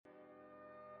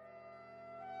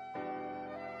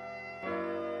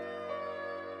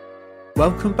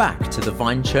Welcome back to the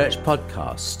Vine Church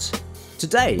podcast.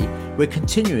 Today, we're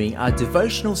continuing our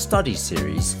devotional study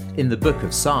series in the book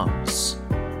of Psalms.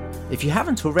 If you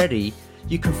haven't already,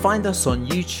 you can find us on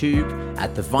YouTube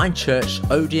at the Vine Church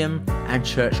Odium and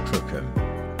Church Crookham,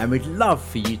 and we'd love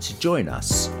for you to join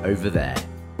us over there.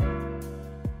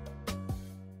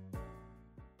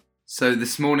 So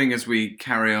this morning, as we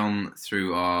carry on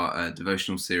through our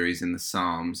devotional series in the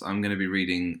Psalms, I'm going to be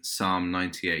reading Psalm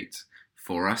 98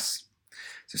 for us.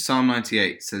 So Psalm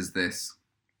 98 says this: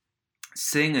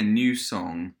 "Sing a new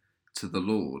song to the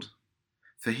Lord,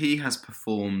 for he has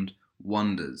performed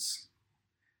wonders.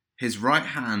 His right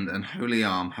hand and holy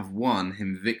arm have won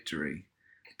him victory.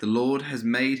 The Lord has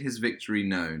made his victory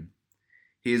known.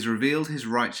 He has revealed his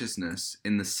righteousness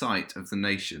in the sight of the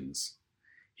nations.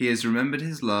 He has remembered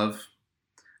his love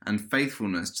and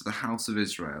faithfulness to the house of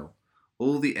Israel.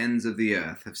 All the ends of the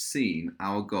earth have seen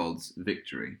our God's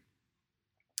victory.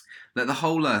 Let the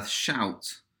whole earth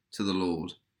shout to the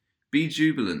Lord. Be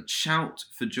jubilant, shout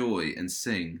for joy and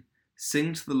sing.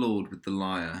 Sing to the Lord with the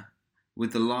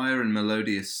lyre and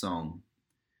melodious song.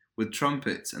 With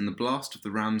trumpets and the blast of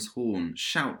the ram's horn,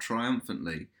 shout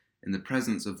triumphantly in the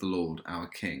presence of the Lord our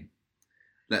King.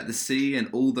 Let the sea and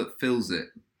all that fills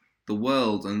it, the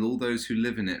world and all those who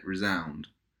live in it resound.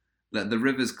 Let the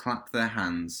rivers clap their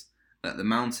hands. Let the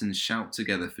mountains shout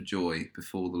together for joy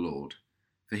before the Lord.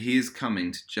 For he is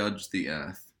coming to judge the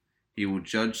earth. He will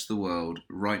judge the world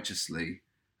righteously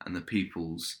and the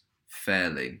peoples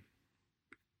fairly."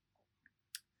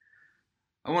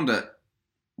 I wonder,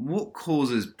 what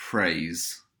causes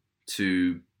praise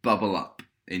to bubble up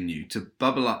in you, to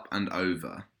bubble up and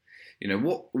over? You know,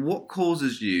 what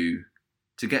causes you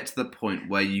to get to the point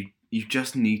where you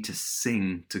just need to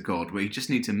sing to God, where you just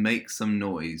need to make some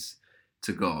noise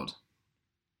to God?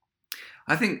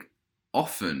 I think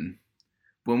often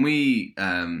when we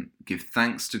give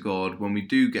thanks to God, when we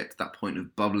do get to that point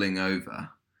of bubbling over,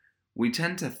 we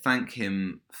tend to thank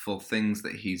him for things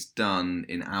that he's done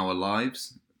in our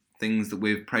lives, things that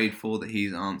we've prayed for that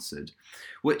he's answered,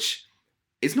 which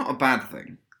is not a bad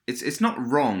thing. It's not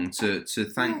wrong to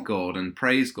thank God and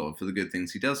praise God for the good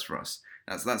things he does for us.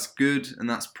 That's good and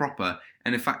that's proper.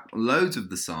 And in fact, loads of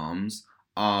the Psalms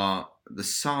are the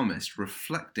psalmist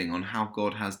reflecting on how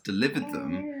God has delivered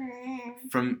them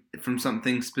from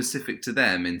something specific to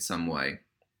them in some way.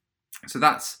 So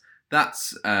that's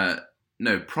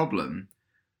no problem.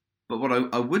 But what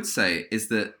I would say is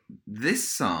that this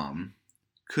psalm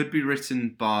could be written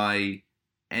by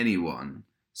anyone,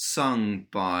 sung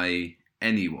by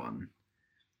anyone.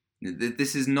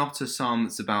 This is not a psalm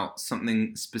that's about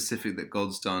something specific that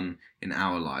God's done in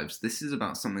our lives. This is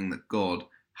about something that God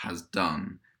has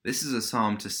done. This is a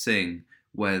psalm to sing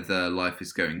whether life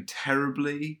is going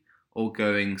terribly or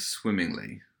going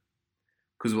swimmingly.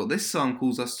 Because what this psalm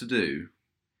calls us to do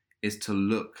is to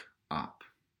look up.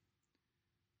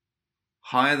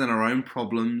 Higher than our own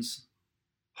problems,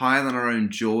 higher than our own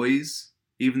joys,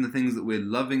 even the things that we're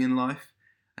loving in life,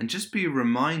 and just be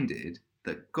reminded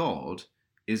that God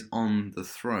is on the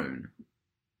throne.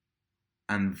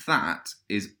 And that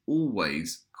is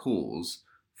always cause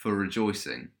for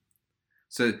rejoicing.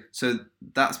 So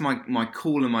that's my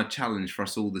call and my challenge for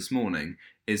us all this morning,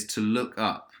 is to look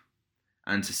up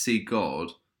and to see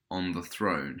God on the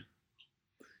throne.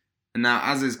 And now,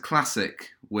 as is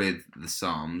classic with the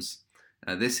Psalms,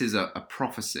 this is a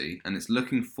prophecy, and it's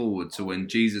looking forward to when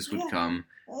Jesus would come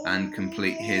and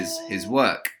complete his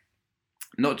work.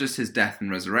 Not just his death and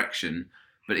resurrection,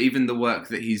 but even the work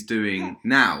that he's doing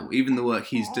now, even the work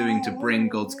he's doing to bring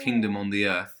God's kingdom on the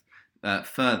earth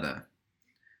further.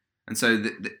 And so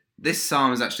this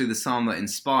psalm is actually the psalm that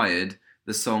inspired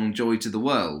the song "Joy to the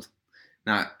World."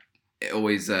 Now, it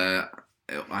always, I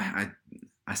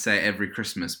say it every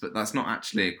Christmas, but that's not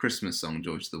actually a Christmas song,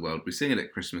 "Joy to the World." We sing it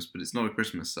at Christmas, but it's not a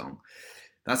Christmas song.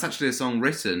 That's actually a song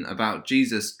written about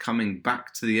Jesus coming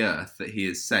back to the earth that he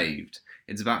has saved.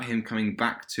 It's about him coming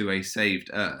back to a saved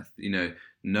earth. You know,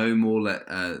 no more let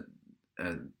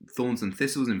thorns and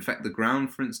thistles infect the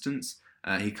ground, for instance.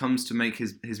 He comes to make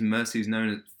his mercies known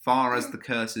as far as the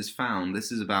curse is found.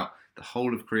 This is about the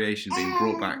whole of creation being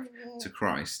brought back to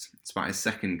Christ. It's about his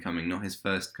second coming, not his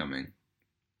first coming.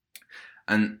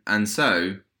 And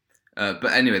so,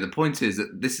 but anyway, the point is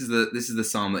that this is the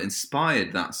psalm that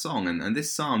inspired that song, and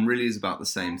this psalm really is about the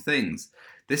same things.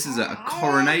 This is a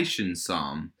coronation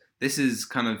psalm. This is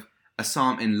kind of a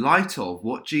psalm in light of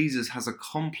what Jesus has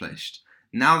accomplished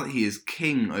now that he is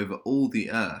king over all the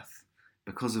earth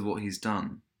because of what he's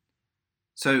done.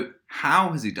 So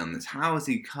how has he done this? How has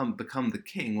he become the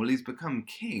king? Well, he's become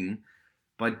king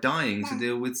by dying to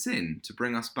deal with sin, to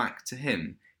bring us back to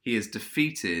him. He has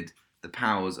defeated the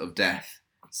powers of death,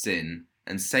 sin,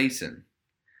 and Satan.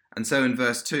 And so in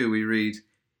verse 2 we read,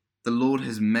 "The Lord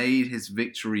has made his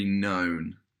victory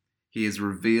known. He has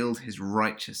revealed his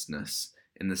righteousness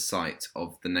in the sight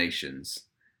of the nations."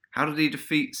 How did he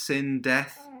defeat sin,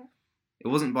 death? It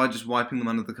wasn't by just wiping them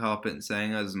under the carpet and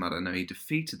saying, "Oh, it doesn't matter." No, he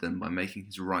defeated them by making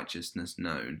his righteousness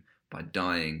known, by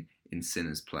dying in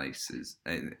sinners' places,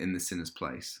 in the sinner's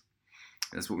place.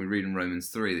 That's what we read in Romans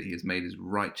 3, that he has made his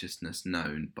righteousness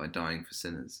known by dying for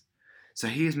sinners. So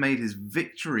he has made his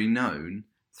victory known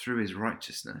through his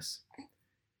righteousness.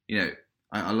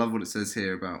 I love what it says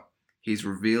here about he's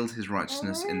revealed his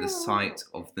righteousness in the sight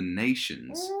of the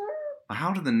nations. But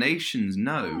how do the nations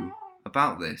know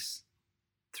about this?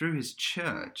 Through his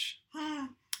church.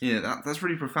 That's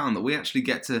really profound, that we actually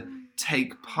get to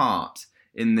take part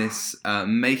in this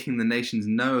making the nations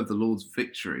know of the Lord's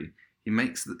victory. He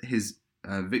makes his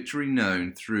victory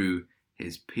known through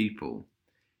his people.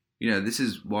 This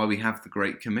is why we have the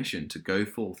Great Commission to go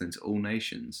forth into all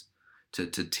nations, to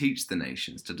teach the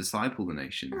nations, to disciple the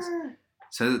nations,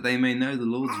 so that they may know the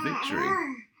Lord's victory.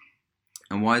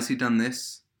 And why has he done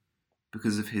this?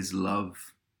 Because of his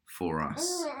love for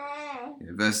us.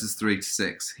 Verses 3 to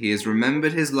 6. "He has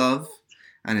remembered his love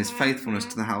and his faithfulness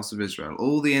to the house of Israel.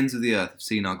 All the ends of the earth have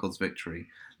seen our God's victory.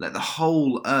 Let the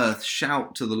whole earth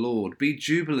shout to the Lord. Be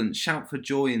jubilant, shout for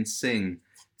joy and sing.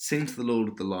 Sing to the Lord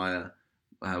with the lyre,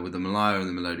 with the lyre and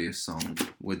the melodious song,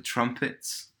 with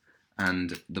trumpets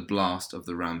and the blast of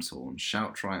the ram's horn.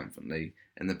 Shout triumphantly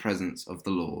in the presence of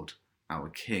the Lord, our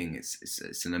King."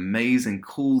 It's an amazing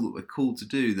call that we're called to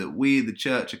do, that we, the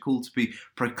church, are called to be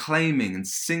proclaiming and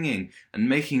singing and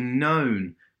making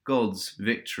known God's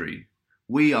victory.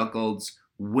 We are God's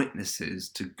witnesses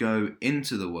to go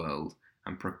into the world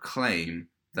and proclaim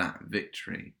that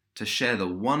victory, to share the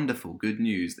wonderful good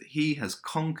news that he has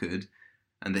conquered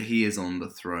and that he is on the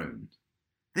throne.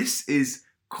 This is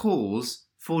cause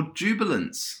for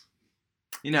jubilance.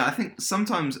 I think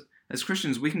sometimes as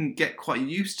Christians we can get quite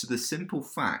used to the simple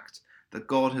fact that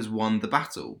God has won the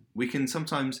battle. We can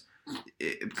sometimes,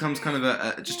 it becomes kind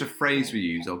of just a phrase we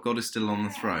use, "Oh, God is still on the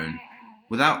throne,"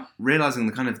 without realizing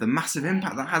the massive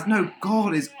impact that has. No,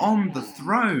 God is on the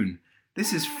throne.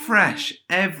 This is fresh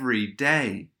every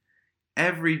day.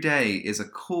 Every day is a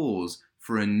cause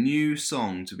for a new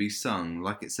song to be sung.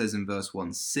 Like it says in verse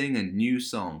 1, "Sing a new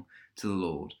song to the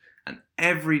Lord." And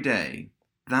every day,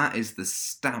 that is the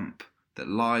stamp that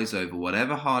lies over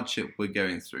whatever hardship we're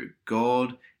going through.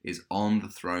 God is on the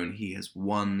throne. He has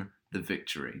won the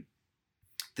victory.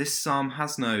 This psalm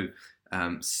has no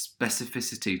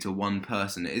specificity to one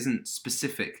person. It isn't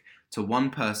specific to one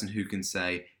person who can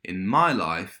say, "In my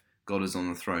life, God is on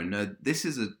the throne." No, this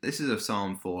is a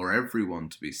psalm for everyone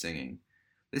to be singing.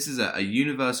 This is a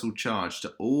universal charge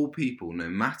to all people, no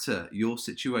matter your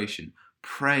situation.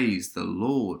 Praise the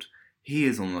Lord. He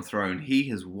is on the throne. He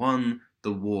has won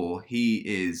the war. He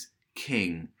is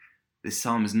King. This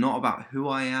psalm is not about who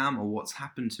I am or what's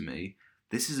happened to me.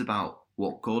 This is about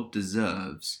what God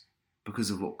deserves because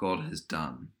of what God has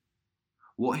done.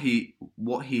 What he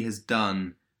has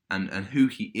done and who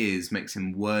he is makes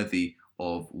him worthy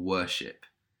of worship.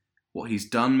 What he's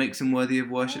done makes him worthy of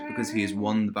worship because he has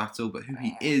won the battle, but who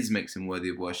he is makes him worthy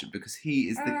of worship because he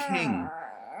is the King.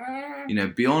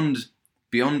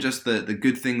 Beyond just the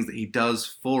good things that he does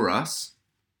for us,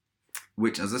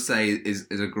 which, as I say, is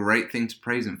a great thing to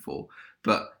praise him for.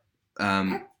 But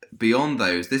beyond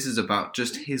those, this is about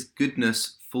just his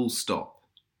goodness, full stop.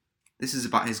 This is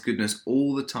about his goodness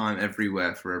all the time,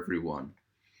 everywhere, for everyone.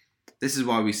 This is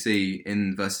why we see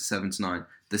in verses 7 to 9,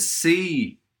 the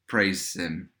sea praises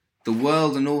him. The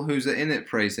world and all who's in it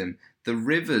praise him. The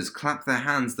rivers clap their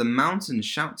hands. The mountains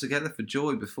shout together for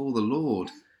joy before the Lord.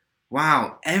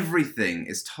 Wow, everything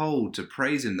is told to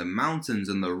praise him. The mountains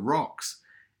and the rocks,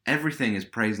 everything is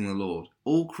praising the Lord.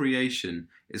 All creation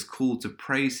is called to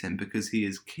praise him because he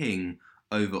is King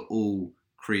over all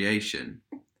creation.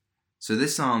 So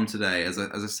this psalm today, as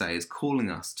I say, is calling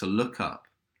us to look up,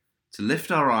 to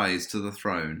lift our eyes to the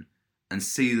throne and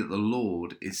see that the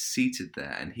Lord is seated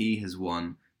there and he has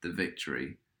won the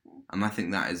victory. And I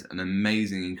think that is an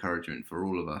amazing encouragement for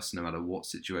all of us, no matter what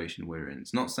situation we're in.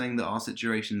 It's not saying that our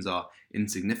situations are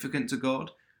insignificant to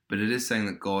God, but it is saying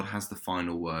that God has the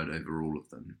final word over all of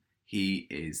them. He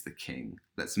is the King.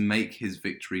 Let's make his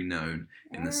victory known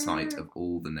in the sight of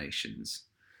all the nations.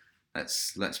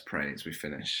 Let's pray as we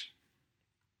finish.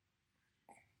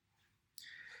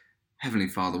 Heavenly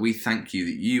Father, we thank you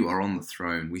that you are on the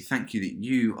throne. We thank you that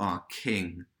you are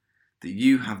King, that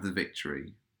you have the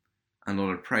victory. And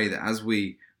Lord, I pray that as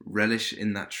we relish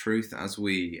in that truth, as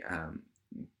we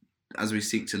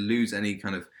seek to lose any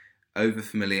kind of over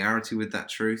familiarity with that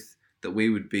truth, that we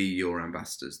would be your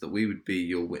ambassadors, that we would be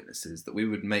your witnesses, that we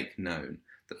would make known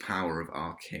the power of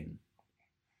our King.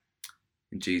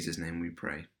 In Jesus' name we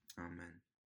pray. Amen.